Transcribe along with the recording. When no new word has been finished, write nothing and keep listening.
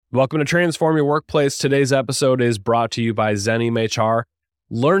Welcome to Transform Your Workplace. Today's episode is brought to you by Xenium HR.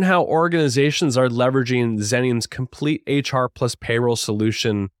 Learn how organizations are leveraging Xenium's complete HR plus payroll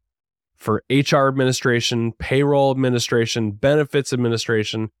solution for HR administration, payroll administration, benefits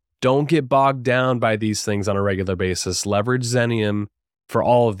administration. Don't get bogged down by these things on a regular basis. Leverage Xenium for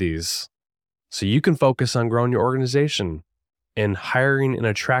all of these so you can focus on growing your organization and hiring and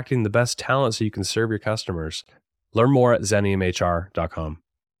attracting the best talent so you can serve your customers. Learn more at xeniumhr.com.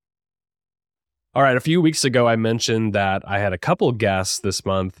 All right, a few weeks ago, I mentioned that I had a couple guests this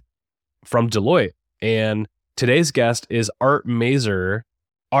month from Deloitte, and today's guest is Art Mazor.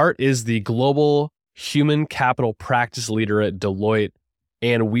 Art is the Global Human Capital Practice Leader at Deloitte,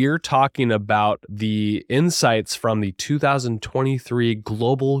 and we're talking about the insights from the 2023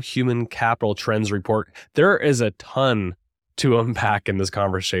 Global Human Capital Trends Report. There is a ton to unpack in this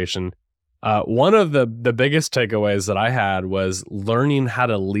conversation. One of the biggest takeaways that I had was learning how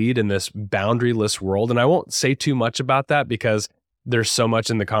to lead in this boundaryless world. And I won't say too much about that because there's so much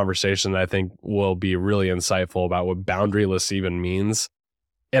in the conversation that I think will be really insightful about what boundaryless even means.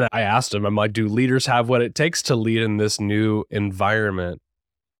 And I asked him, I'm like, do leaders have what it takes to lead in this new environment?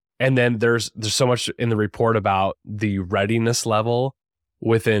 And then there's so much in the report about the readiness level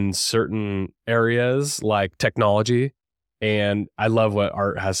within certain areas like technology. And I love what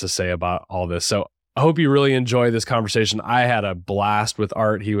Art has to say about all this. So I hope you really enjoy this conversation. I had a blast with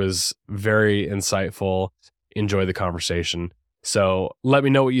Art. He was very insightful. Enjoy the conversation. So let me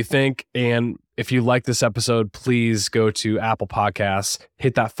know what you think. And if you like this episode, please go to Apple Podcasts,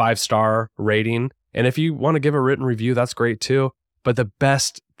 hit that 5-star rating. And if you want to give a written review, that's great too. But the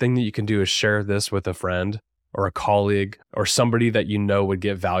best thing that you can do is share this with a friend or a colleague or somebody that you know would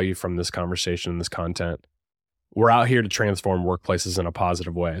get value from this conversation and this content. We're out here to transform workplaces in a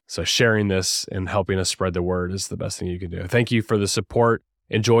positive way. So sharing this and helping us spread the word is the best thing you can do. Thank you for the support.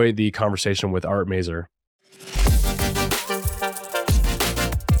 Enjoy the conversation with Art Mazor.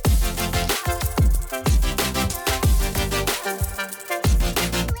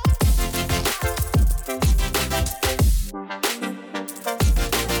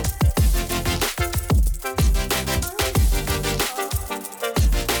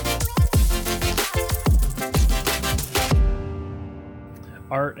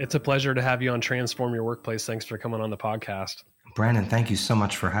 Art, it's a pleasure to have you on Transform Your Workplace. Thanks for coming on the podcast. Brandon, thank you so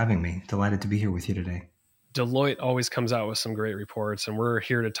much for having me. Delighted to be here with you today. Deloitte always comes out with some great reports, and we're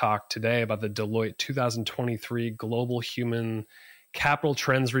here to talk today about the Deloitte 2023 Global Human Capital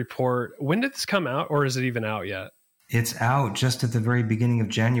Trends Report. When did this come out, or is it even out yet? It's out just at the very beginning of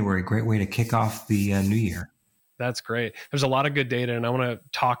January. Great way to kick off the new year. That's great. There's a lot of good data, and I want to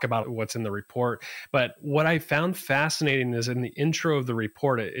talk about what's in the report. But what I found fascinating is in the intro of the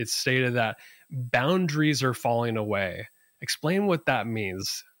report, it stated that boundaries are falling away. Explain what that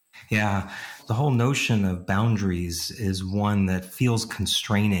means. Yeah, the whole notion of boundaries is one that feels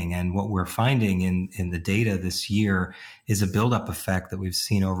constraining. And what we're finding in the data this year is a buildup effect that we've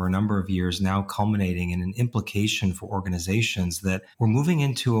seen over a number of years, now culminating in an implication for organizations that we're moving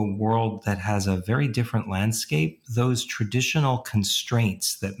into a world that has a very different landscape. Those traditional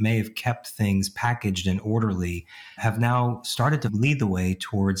constraints that may have kept things packaged and orderly have now started to lead the way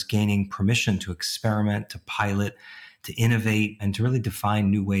towards gaining permission to experiment, to pilot, to innovate, and to really define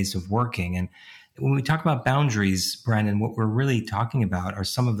new ways of working. And when we talk about boundaries, Brandon, what we're really talking about are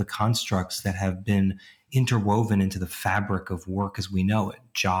some of the constructs that have been interwoven into the fabric of work as we know it.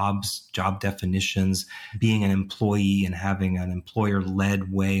 Jobs, job definitions, being an employee and having an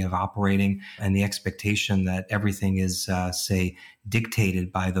employer-led way of operating, and the expectation that everything is,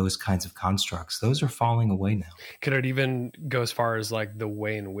 dictated by those kinds of constructs. Those are falling away now. Could it even go as far as like the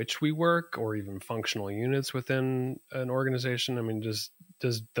way in which we work or even functional units within an organization? I mean, does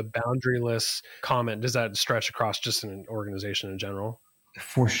the boundaryless comment, does that stretch across just an organization in general?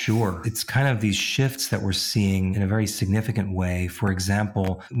 For sure. It's kind of these shifts that we're seeing in a very significant way. For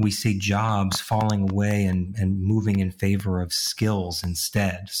example, we see jobs falling away and moving in favor of skills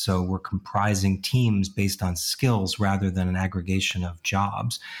instead. So we're comprising teams based on skills rather than an aggregation of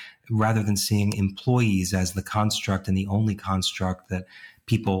jobs, rather than seeing employees as the construct and the only construct that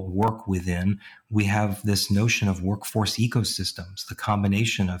people work within. We have this notion of workforce ecosystems, the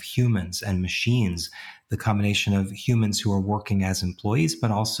combination of humans and machines, the combination of humans who are working as employees,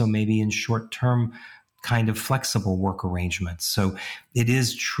 but also maybe in short-term kind of flexible work arrangements. So it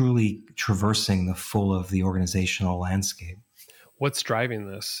is truly traversing the full of the organizational landscape. What's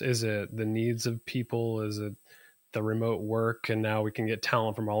driving this? Is it the needs of people? Is it the remote work, and now we can get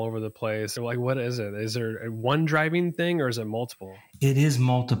talent from all over the place? Like, what is it? Is there one driving thing, or is it multiple? It is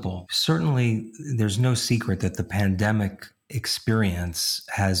multiple. Certainly, there's no secret that the pandemic experience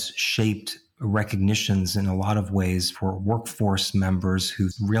has shaped recognitions in a lot of ways for workforce members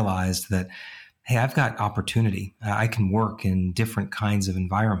who've realized that, hey, I've got opportunity. I can work in different kinds of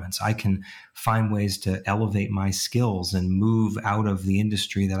environments. I can find ways to elevate my skills and move out of the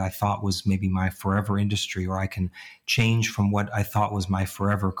industry that I thought was maybe my forever industry, or I can change from what I thought was my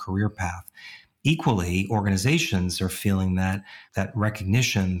forever career path. Equally, organizations are feeling that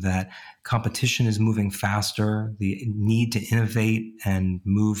recognition that competition is moving faster, the need to innovate and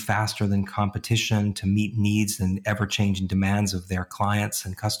move faster than competition to meet needs and ever-changing demands of their clients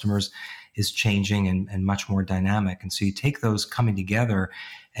and customers is changing and much more dynamic. And so you take those coming together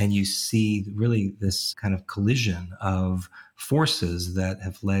and you see really this kind of collision of forces that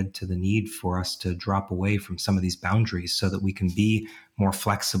have led to the need for us to drop away from some of these boundaries so that we can be more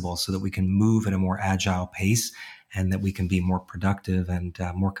flexible, so that we can move at a more agile pace, and that we can be more productive and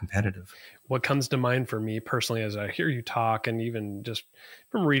more competitive. What comes to mind for me personally as I hear you talk, and even just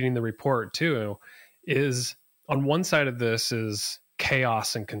from reading the report too, is on one side of this is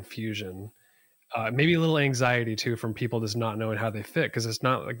chaos and confusion. Maybe a little anxiety too from people just not knowing how they fit, because it's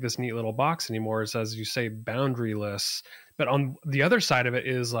not like this neat little box anymore. It's, as you say, boundaryless. But on the other side of it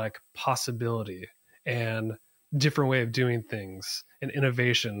is like possibility and different way of doing things and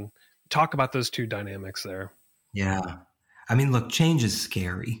innovation. Talk about those two dynamics there. Yeah. I mean, look, change is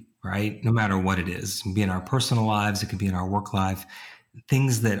scary, right? No matter what it is. It can be in our personal lives, it could be in our work life.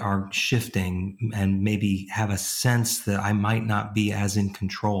 Things that are shifting and maybe have a sense that I might not be as in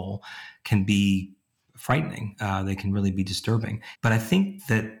control can be frightening. They can really be disturbing. But I think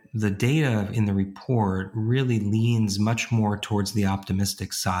that the data in the report really leans much more towards the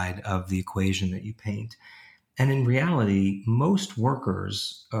optimistic side of the equation that you paint. And in reality, most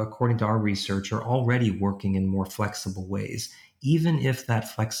workers, according to our research, are already working in more flexible ways, even if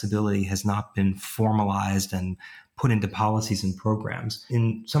that flexibility has not been formalized and put into policies and programs.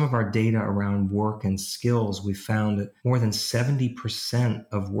 In some of our data around work and skills, we found that more than 70%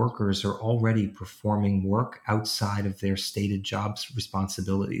 of workers are already performing work outside of their stated job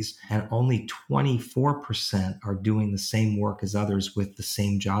responsibilities, and only 24% are doing the same work as others with the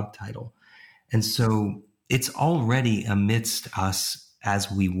same job title. And so it's already amidst us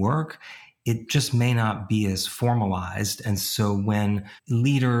as we work. It just may not be as formalized. And so when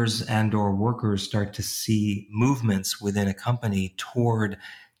leaders and or workers start to see movements within a company toward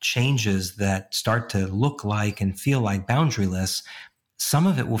changes that start to look like and feel like boundaryless, some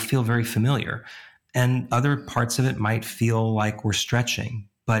of it will feel very familiar. And other parts of it might feel like we're stretching.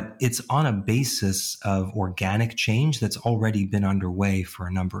 But it's on a basis of organic change that's already been underway for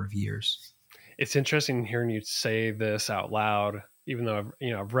a number of years. It's interesting hearing you say this out loud, even though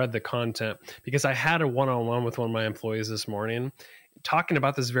I've read the content, because I had a one-on-one with one of my employees this morning talking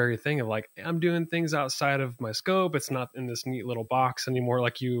about this very thing of like, I'm doing things outside of my scope. It's not in this neat little box anymore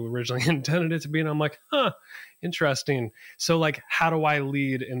like you originally intended it to be. And I'm like, interesting. So like, how do I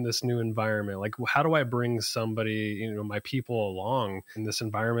lead in this new environment? Like, how do I bring somebody, my people along in this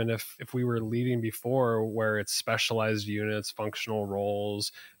environment? If we were leading before where it's specialized units, functional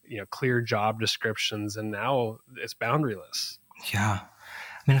roles, clear job descriptions, and now it's boundaryless. Yeah.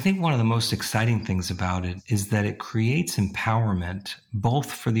 I mean, I think one of the most exciting things about it is that it creates empowerment,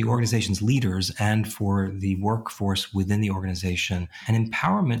 both for the organization's leaders and for the workforce within the organization, an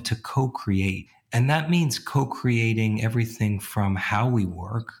empowerment to co-create. And that means co-creating everything from how we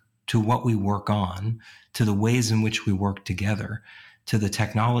work to what we work on, to the ways in which we work together, to the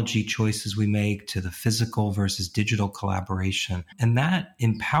technology choices we make, to the physical versus digital collaboration. And that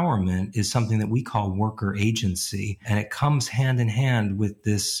empowerment is something that we call worker agency. And it comes hand in hand with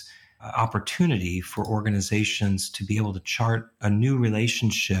this opportunity for organizations to be able to chart a new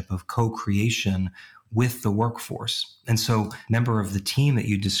relationship of co-creation with the workforce. And so a member of the team that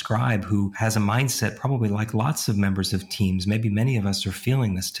you describe who has a mindset, probably like lots of members of teams, maybe many of us are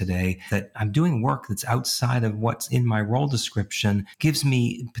feeling this today, that I'm doing work that's outside of what's in my role description, gives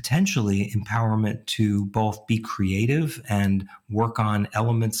me potentially empowerment to both be creative and work on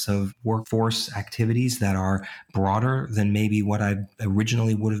elements of workforce activities that are broader than maybe what I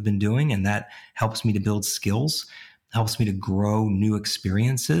originally would have been doing. And that helps me to build skills, helps me to grow new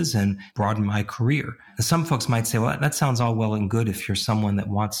experiences and broaden my career. Some folks might say, well, that sounds all well and good if you're someone that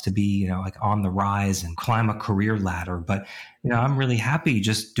wants to be, like on the rise and climb a career ladder. But, I'm really happy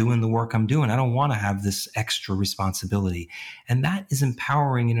just doing the work I'm doing. I don't want to have this extra responsibility. And that is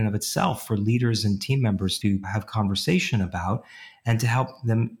empowering in and of itself for leaders and team members to have conversation about. and to help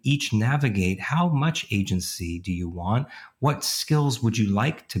them each navigate how much agency do you want? What skills would you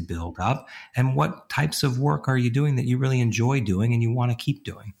like to build up? And what types of work are you doing that you really enjoy doing and you want to keep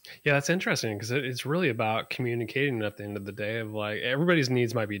doing? Yeah, that's interesting because it's really about communicating at the end of the day of like everybody's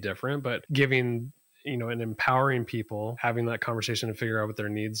needs might be different, but giving and empowering people, having that conversation to figure out what their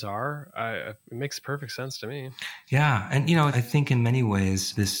needs are, it makes perfect sense to me. Yeah. And, I think in many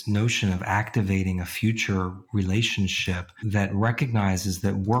ways, this notion of activating a future relationship that recognizes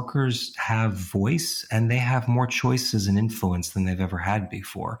that workers have voice and they have more choices and influence than they've ever had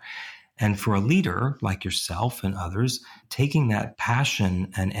before. And for a leader like yourself and others, taking that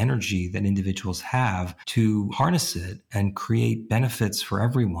passion and energy that individuals have to harness it and create benefits for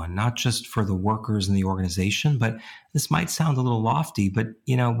everyone, not just for the workers in the organization, but this might sound a little lofty, but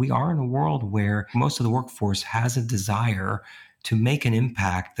we are in a world where most of the workforce has a desire to make an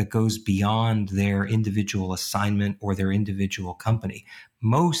impact that goes beyond their individual assignment or their individual company.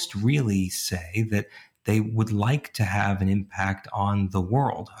 Most really say that they would like to have an impact on the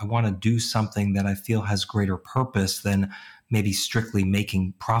world. I want to do something that I feel has greater purpose than maybe strictly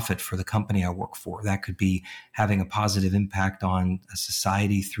making profit for the company I work for. That could be having a positive impact on a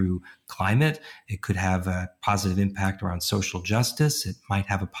society through climate. It could have a positive impact around social justice. It might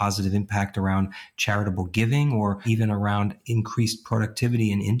have a positive impact around charitable giving or even around increased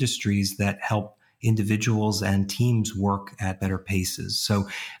productivity in industries that help individuals and teams work at better paces. So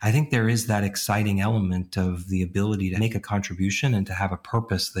I think there is that exciting element of the ability to make a contribution and to have a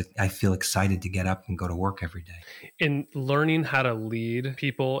purpose that I feel excited to get up and go to work every day. In learning how to lead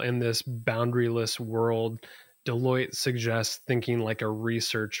people in this boundaryless world, Deloitte suggests thinking like a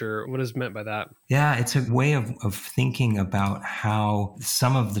researcher. What is meant by that? Yeah, it's a way of thinking about how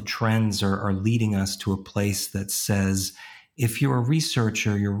some of the trends are leading us to a place that says, if you're a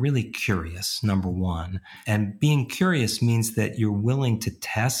researcher, you're really curious, number one. And being curious means that you're willing to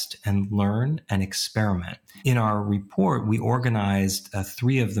test and learn and experiment. In our report, we organized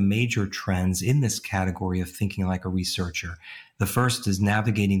 3 of the major trends in this category of thinking like a researcher. The first is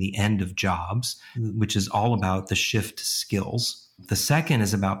navigating the end of jobs, which is all about the shift to skills. The second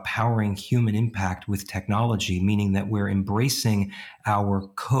is about powering human impact with technology, meaning that we're embracing our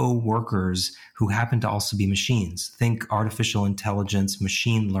co-workers who happen to also be machines. Think artificial intelligence,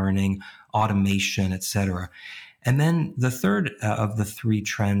 machine learning, automation, etc. And then the third of the 3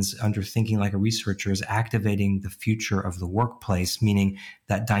 trends under thinking like a researcher is activating the future of the workplace, meaning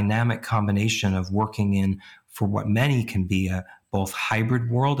that dynamic combination of working in for what many can be a both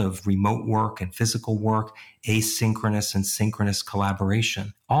hybrid world of remote work and physical work, asynchronous and synchronous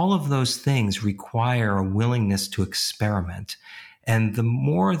collaboration. All of those things require a willingness to experiment. And the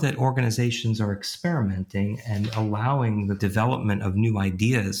more that organizations are experimenting and allowing the development of new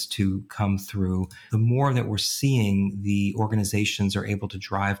ideas to come through, the more that we're seeing the organizations are able to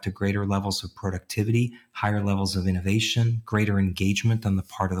drive to greater levels of productivity, higher levels of innovation, greater engagement on the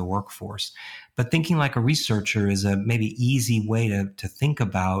part of the workforce. But thinking like a researcher is a maybe easy way to think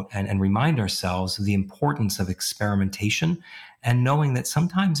about and remind ourselves of the importance of experimentation and knowing that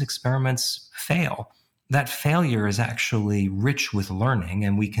sometimes experiments fail. That failure is actually rich with learning,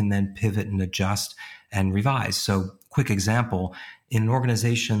 and we can then pivot and adjust and revise. So, quick example, in an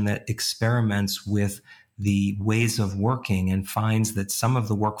organization that experiments with the ways of working and finds that some of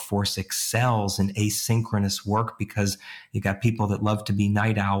the workforce excels in asynchronous work because you got people that love to be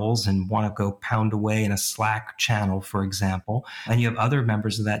night owls and want to go pound away in a Slack channel, for example. And you have other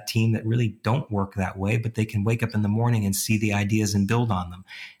members of that team that really don't work that way, but they can wake up in the morning and see the ideas and build on them.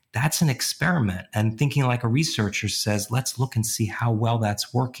 That's an experiment. And thinking like a researcher says, let's look and see how well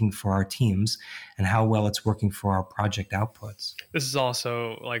that's working for our teams and how well it's working for our project outputs. This is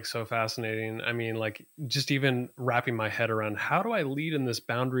also like so fascinating. I mean, like just even wrapping my head around how do I lead in this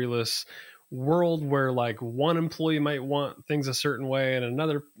boundaryless world where like one employee might want things a certain way and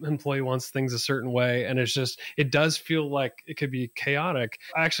another employee wants things a certain way. And it does feel like it could be chaotic.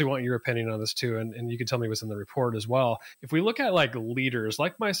 I actually want your opinion on this too. And you can tell me what's in the report as well. If we look at like leaders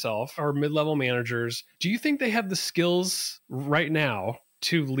like myself or mid-level managers, do you think they have the skills right now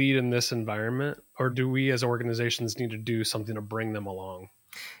to lead in this environment? Or do we as organizations need to do something to bring them along?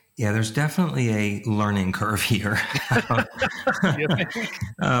 Yeah, there's definitely a learning curve here.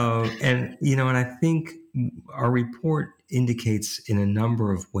 And I think our report indicates in a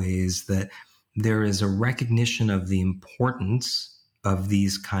number of ways that there is a recognition of the importance of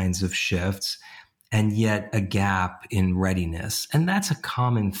these kinds of shifts and yet a gap in readiness. And that's a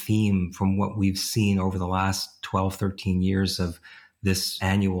common theme from what we've seen over the last 12, 13 years of this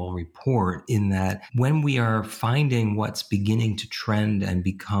annual report, in that when we are finding what's beginning to trend and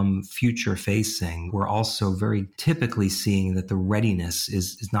become future facing, we're also very typically seeing that the readiness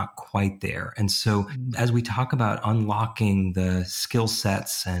is not quite there. And so as we talk about unlocking the skill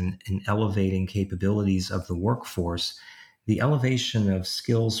sets and elevating capabilities of the workforce, the elevation of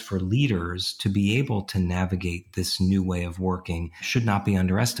skills for leaders to be able to navigate this new way of working should not be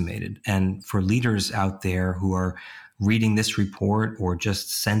underestimated. And for leaders out there who are reading this report or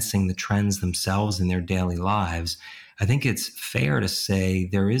just sensing the trends themselves in their daily lives, I think it's fair to say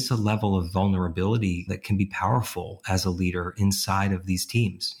there is a level of vulnerability that can be powerful as a leader inside of these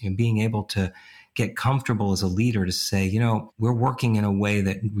teams. Being able to get comfortable as a leader to say, we're working in a way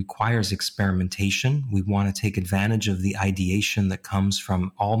that requires experimentation. We want to take advantage of the ideation that comes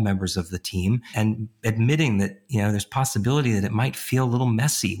from all members of the team, and admitting that, there's possibility that it might feel a little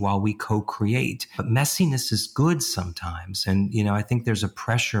messy while we co-create. But messiness is good sometimes. And, I think there's a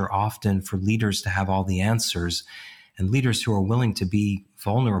pressure often for leaders to have all the answers. And leaders who are willing to be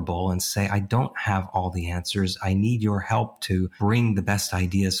vulnerable and say, I don't have all the answers. I need your help to bring the best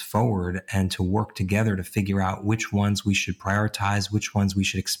ideas forward and to work together to figure out which ones we should prioritize, which ones we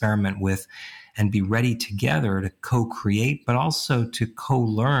should experiment with, and be ready together to co-create, but also to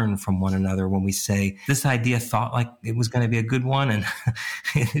co-learn from one another when we say, this idea thought like it was going to be a good one, and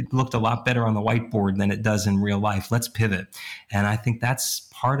it looked a lot better on the whiteboard than it does in real life. Let's pivot. And I think that's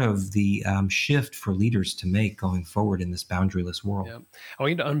part of the shift for leaders to make going forward in this boundaryless world. Yeah. I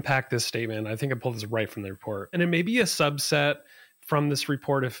want you to unpack this statement. I think I pulled this right from the report. And it may be a subset from this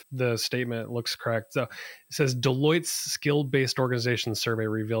report if the statement looks correct. So it says Deloitte's skill-based organization survey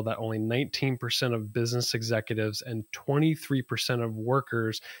revealed that only 19% of business executives and 23% of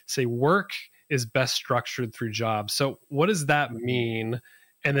workers say work is best structured through jobs. So what does that mean?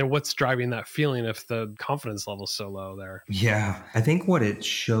 And then what's driving that feeling if the confidence level is so low there? Yeah, I think what it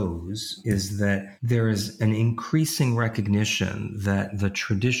shows is that there is an increasing recognition that the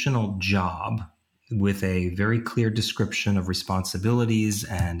traditional job, with a very clear description of responsibilities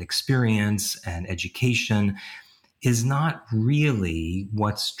and experience and education, is not really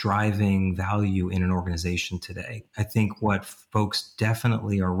what's driving value in an organization today. I think what folks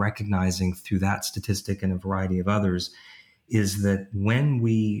definitely are recognizing through that statistic and a variety of others is that when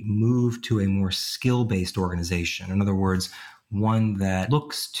we move to a more skill-based organization, in other words, one that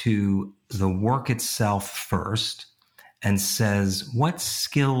looks to the work itself first and says, what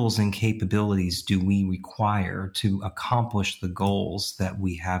skills and capabilities do we require to accomplish the goals that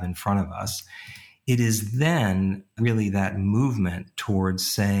we have in front of us? It is then really that movement towards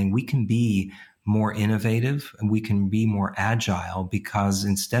saying we can be more innovative and we can be more agile, because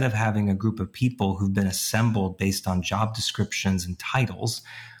instead of having a group of people who've been assembled based on job descriptions and titles,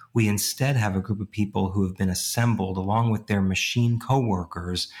 we instead have a group of people who have been assembled along with their machine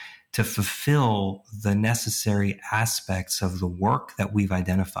coworkers to fulfill the necessary aspects of the work that we've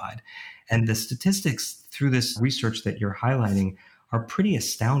identified. And the statistics through this research that you're highlighting are pretty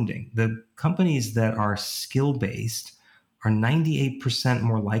astounding. The companies that are skill-based are 98%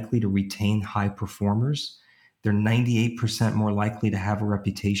 more likely to retain high performers. They're 98% more likely to have a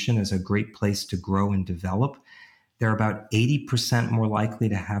reputation as a great place to grow and develop. They're about 80% more likely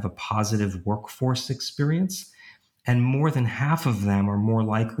to have a positive workforce experience. And more than half of them are more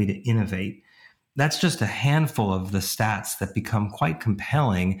likely to innovate. That's just a handful of the stats that become quite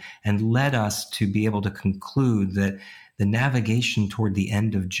compelling and led us to be able to conclude that the navigation toward the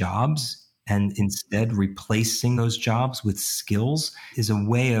end of jobs and instead replacing those jobs with skills is a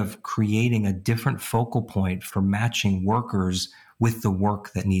way of creating a different focal point for matching workers with the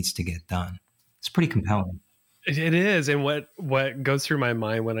work that needs to get done. It's pretty compelling. It is. And what goes through my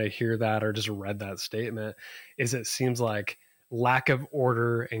mind when I hear that or just read that statement is it seems like lack of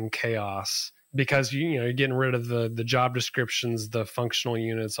order and chaos, because you're getting rid of the job descriptions, the functional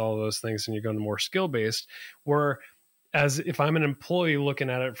units, all of those things, and you're going to more skill-based, where as if I'm an employee looking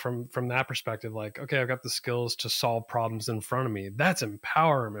at it from that perspective, like, okay, I've got the skills to solve problems in front of me. That's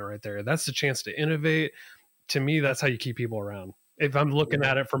empowerment right there. That's the chance to innovate. To me, that's how you keep people around, if I'm looking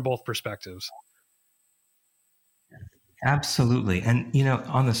at it from both perspectives. Absolutely. And,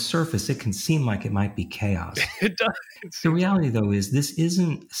 on the surface, it can seem like it might be chaos. It does. The reality, though, is this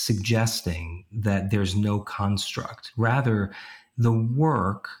isn't suggesting that there's no construct. Rather, the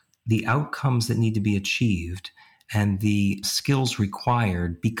work, the outcomes that need to be achieved, and the skills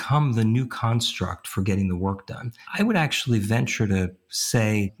required become the new construct for getting the work done. I would actually venture to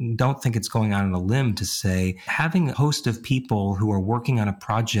say, don't think it's going out on a limb to say, having a host of people who are working on a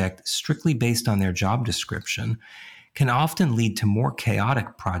project strictly based on their job description can often lead to more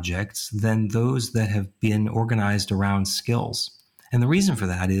chaotic projects than those that have been organized around skills. And the reason for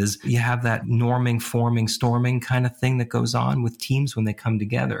that is you have that norming, forming, storming kind of thing that goes on with teams when they come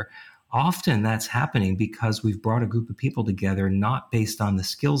together. Often that's happening because we've brought a group of people together, not based on the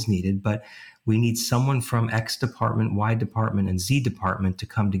skills needed, but we need someone from X department, Y department, and Z department to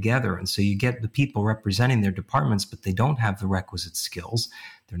come together. And so you get the people representing their departments, but they don't have the requisite skills.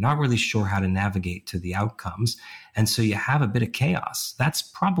 They're not really sure how to navigate to the outcomes. And so you have a bit of chaos. That's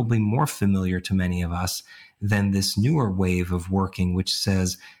probably more familiar to many of us than this newer wave of working, which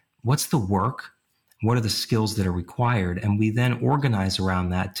says, what's the work? What are the skills that are required? And we then organize around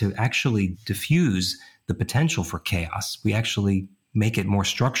that to actually diffuse the potential for chaos. We actually make it more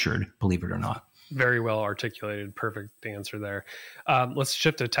structured, believe it or not. Very well articulated. Perfect answer there. Let's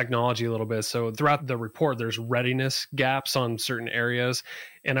shift to technology a little bit. So throughout the report, there's readiness gaps on certain areas.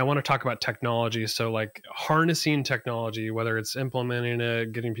 And I want to talk about technology. So like harnessing technology, whether it's implementing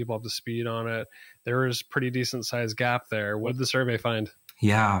it, getting people up to speed on it, there is pretty decent sized gap there. What did the survey find?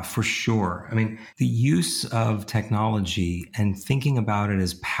 Yeah, for sure. I mean, the use of technology and thinking about it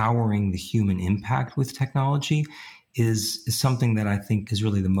as powering the human impact with technology is something that I think is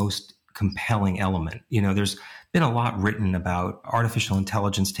really the most compelling element. You know, there's been a lot written about artificial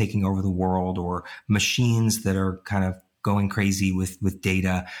intelligence taking over the world or machines that are kind of going crazy with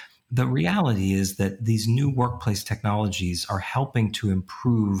data. The reality is that these new workplace technologies are helping to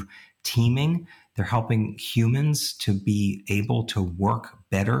improve teaming. They're helping humans to be able to work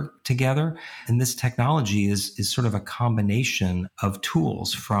better together. And this technology is sort of a combination of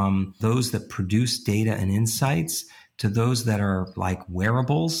tools, from those that produce data and insights to those that are like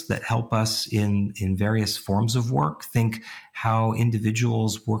wearables that help us in various forms of work. Think how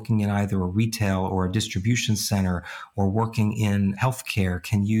individuals working in either a retail or a distribution center or working in healthcare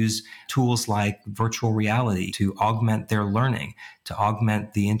can use tools like virtual reality to augment their learning, to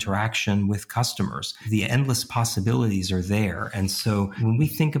augment the interaction with customers. The endless possibilities are there. And so when we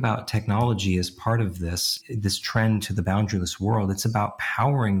think about technology as part of this trend to the boundaryless world, it's about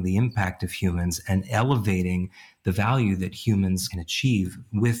powering the impact of humans and elevating the value that humans can achieve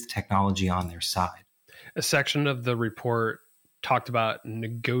with technology on their side. A section of the report talked about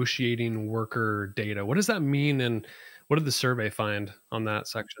negotiating worker data. What does that mean, and what did the survey find on that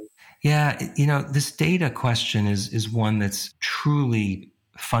section? Yeah, you know, this data question is one that's truly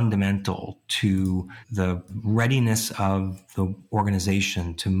fundamental to the readiness of the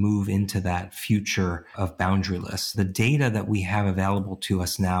organization to move into that future of boundaryless. The data that we have available to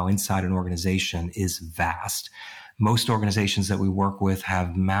us now inside an organization is vast. Most organizations that we work with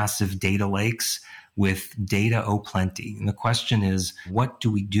have massive data lakes with data plenty. And the question is, what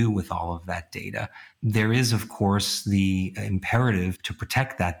do we do with all of that data? There is, of course, the imperative to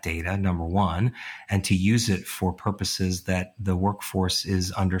protect that data, number one, and to use it for purposes that the workforce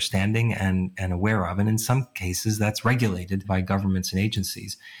is understanding and aware of. And in some cases, that's regulated by governments and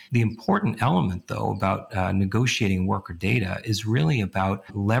agencies. The important element, though, about negotiating worker data is really about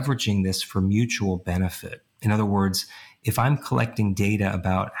leveraging this for mutual benefit. In other words, if I'm collecting data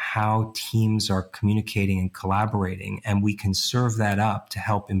about how teams are communicating and collaborating, and we can serve that up to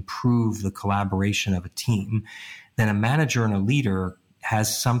help improve the collaboration of a team, then a manager and a leader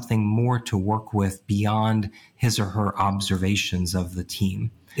has something more to work with beyond his or her observations of the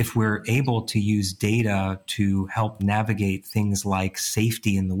team. If we're able to use data to help navigate things like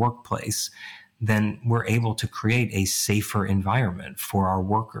safety in the workplace, then we're able to create a safer environment for our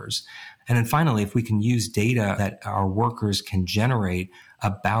workers. And then finally, if we can use data that our workers can generate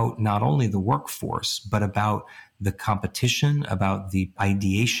about not only the workforce, but about the competition, about the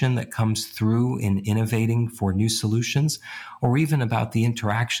ideation that comes through in innovating for new solutions, or even about the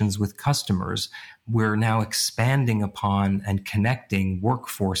interactions with customers, we're now expanding upon and connecting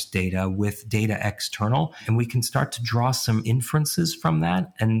workforce data with data external. And we can start to draw some inferences from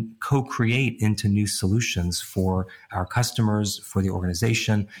that and co-create into new solutions for our customers, for the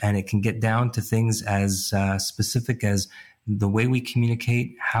organization. And it can get down to things as specific as the way we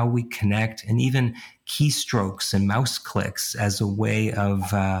communicate, how we connect, and even keystrokes and mouse clicks as a way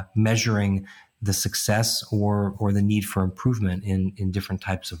of measuring the success or the need for improvement in different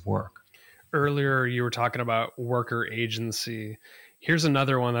types of work. Earlier, you were talking about worker agency. Here's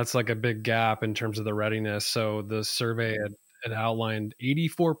another one that's like a big gap in terms of the readiness. So the survey had outlined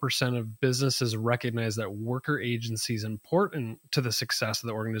 84% of businesses recognize that worker agency is important to the success of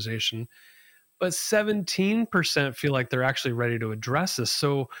the organization, but 17% feel like they're actually ready to address this.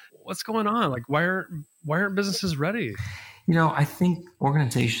 So what's going on? Like, why aren't businesses ready? You know, I think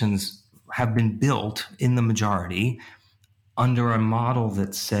organizations have been built in the majority under a model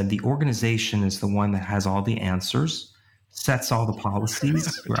that said the organization is the one that has all the answers. sets all the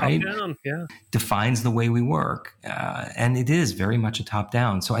policies, Top right? down, yeah. Defines the way we work. And it is very much a top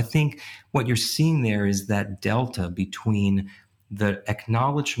down. So I think what you're seeing there is that delta between the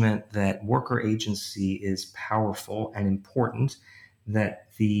acknowledgement that worker agency is powerful and important, that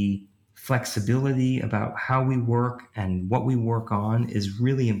the flexibility about how we work and what we work on is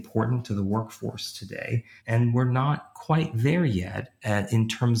really important to the workforce today. And we're not quite there yet in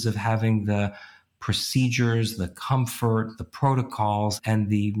terms of having the procedures, the comfort, the protocols, and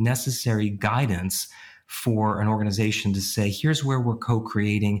the necessary guidance for an organization to say, here's where we're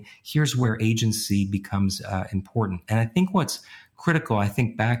co-creating, here's where agency becomes important. And I think what's critical, I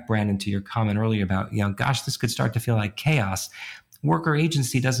think back, Brandon, to your comment earlier about, gosh, this could start to feel like chaos. Worker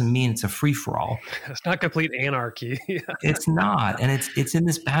agency doesn't mean it's a free-for-all. It's not complete anarchy. It's not. And it's in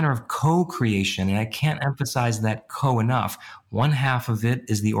this banner of co-creation. And I can't emphasize that co enough. One half of it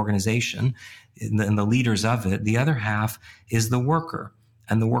is the organization and the leaders of it. The other half is the worker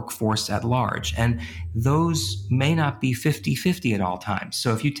and the workforce at large. And those may not be 50-50 at all times.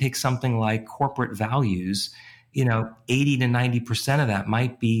 So if you take something like corporate values, 80 to 90% of that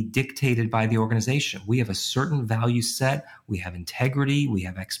might be dictated by the organization. We have a certain value set, we have integrity, we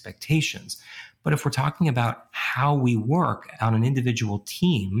have expectations. But if we're talking about how we work on an individual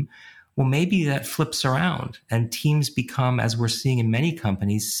team, well, maybe that flips around and teams become, as we're seeing in many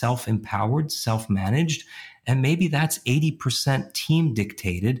companies, self-empowered, self-managed. And maybe that's 80% team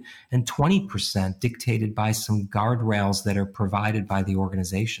dictated and 20% dictated by some guardrails that are provided by the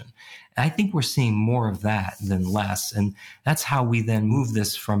organization. And I think we're seeing more of that than less. And that's how we then move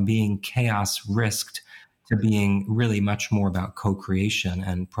this from being chaos risked to being really much more about co-creation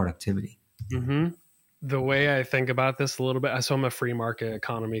and productivity. Mm-hmm. The way I think about this a little bit, so I'm a free market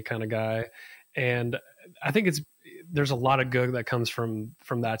economy kind of guy. And I think there's a lot of good that comes from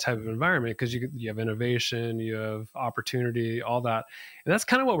that type of environment, because you have innovation, you have opportunity, all that. And that's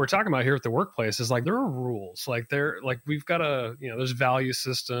kind of what we're talking about here at the workplace, is like there are rules, we've got there's value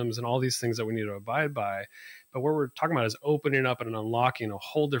systems and all these things that we need to abide by. But what we're talking about is opening up and unlocking a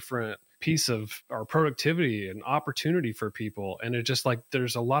whole different piece of our productivity and opportunity for people. And it just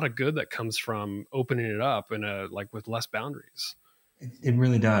there's a lot of good that comes from opening it up and with less boundaries. It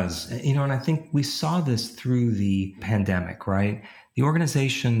really does. And I think we saw this through the pandemic, right? The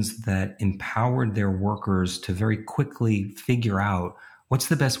organizations that empowered their workers to very quickly figure out what's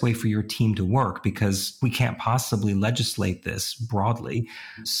the best way for your team to work, because we can't possibly legislate this broadly,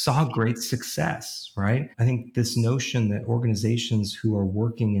 saw great success, right? I think this notion that organizations who are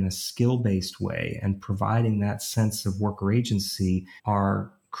working in a skill-based way and providing that sense of worker agency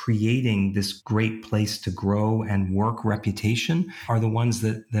are creating this great place to grow and work reputation are the ones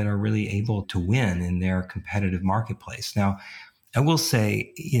that are really able to win in their competitive marketplace. Now, I will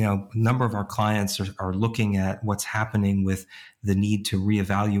say, a number of our clients are looking at what's happening with the need to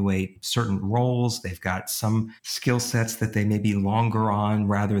reevaluate certain roles. They've got some skill sets that they may be longer on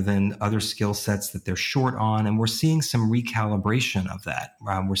rather than other skill sets that they're short on. And we're seeing some recalibration of that.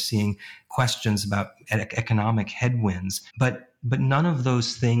 We're seeing questions about economic headwinds, but none of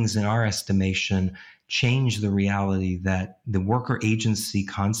those things, in our estimation, change the reality that the worker agency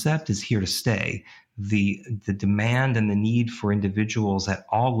concept is here to stay. The demand and the need for individuals at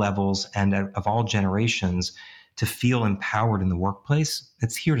all levels and of all generations to feel empowered in the workplace,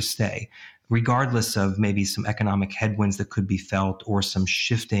 it's here to stay, regardless of maybe some economic headwinds that could be felt or some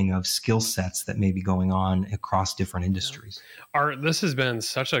shifting of skill sets that may be going on across different industries. Art, this has been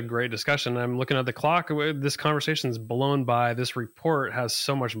such a great discussion. I'm looking at the clock. This conversation's blown by. This report has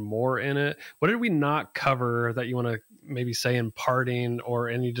so much more in it. What did we not cover that you want to maybe say in parting, or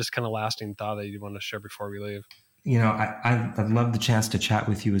any just kind of lasting thought that you want to share before we leave? I'd love the chance to chat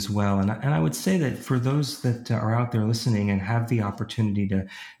with you as well. And I would say that for those that are out there listening and have the opportunity to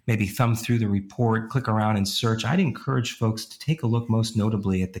maybe thumb through the report, click around and search, I'd encourage folks to take a look most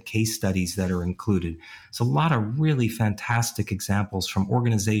notably at the case studies that are included. It's a lot of really fantastic examples from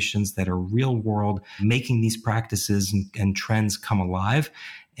organizations that are real world, making these practices and trends come alive.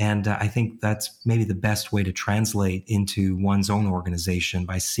 And I think that's maybe the best way to translate into one's own organization,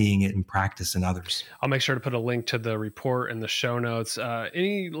 by seeing it in practice in others. I'll make sure to put a link to the report in the show notes. Do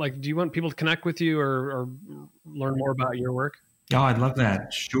you want people to connect with you or learn more about your work? Oh, I'd love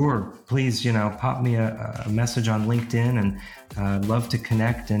that. Sure. Please, pop me a message on LinkedIn, and love to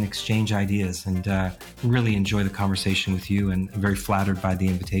connect and exchange ideas, and really enjoy the conversation with you, and very flattered by the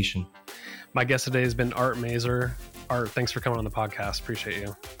invitation. My guest today has been Art Mazor. Art, thanks for coming on the podcast. Appreciate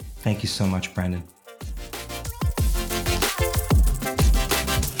you. Thank you so much, Brandon.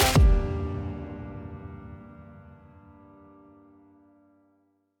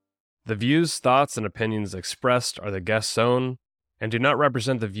 The The views, thoughts, and opinions expressed are the guest's own and do not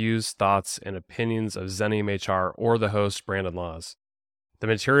represent the views, thoughts, and opinions of Xenium HR or the host, Brandon Laws. The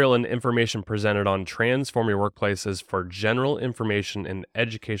material and information presented on Transform Your Workplace is for general information and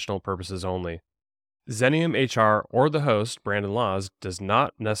educational purposes only. Xenium HR or the host, Brandon Laws, does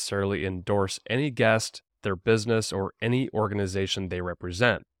not necessarily endorse any guest, their business, or any organization they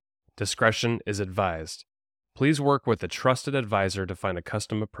represent. Discretion is advised. Please work with a trusted advisor to find a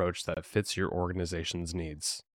custom approach that fits your organization's needs.